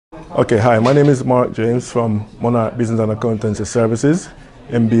Okay, hi, my name is Mark James from Monark Business Accountancy Services,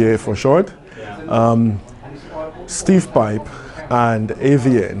 MBA for short. Steve Pipe and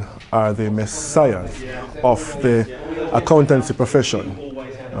AVN are the messiahs of the accountancy profession.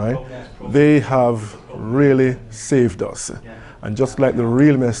 Right? They have really saved us. And just like the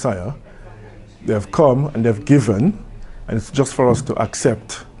real messiah, they've come and they've given, and it's just for us to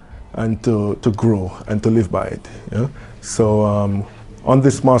accept and to grow and to live by it. Yeah? So on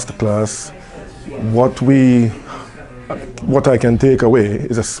this masterclass, what I can take away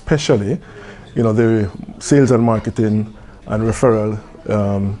is especially, the sales and marketing and referral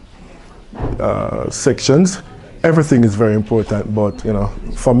sections. Everything is very important, but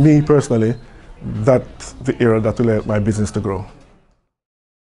for me personally, that's the area that will help my business to grow.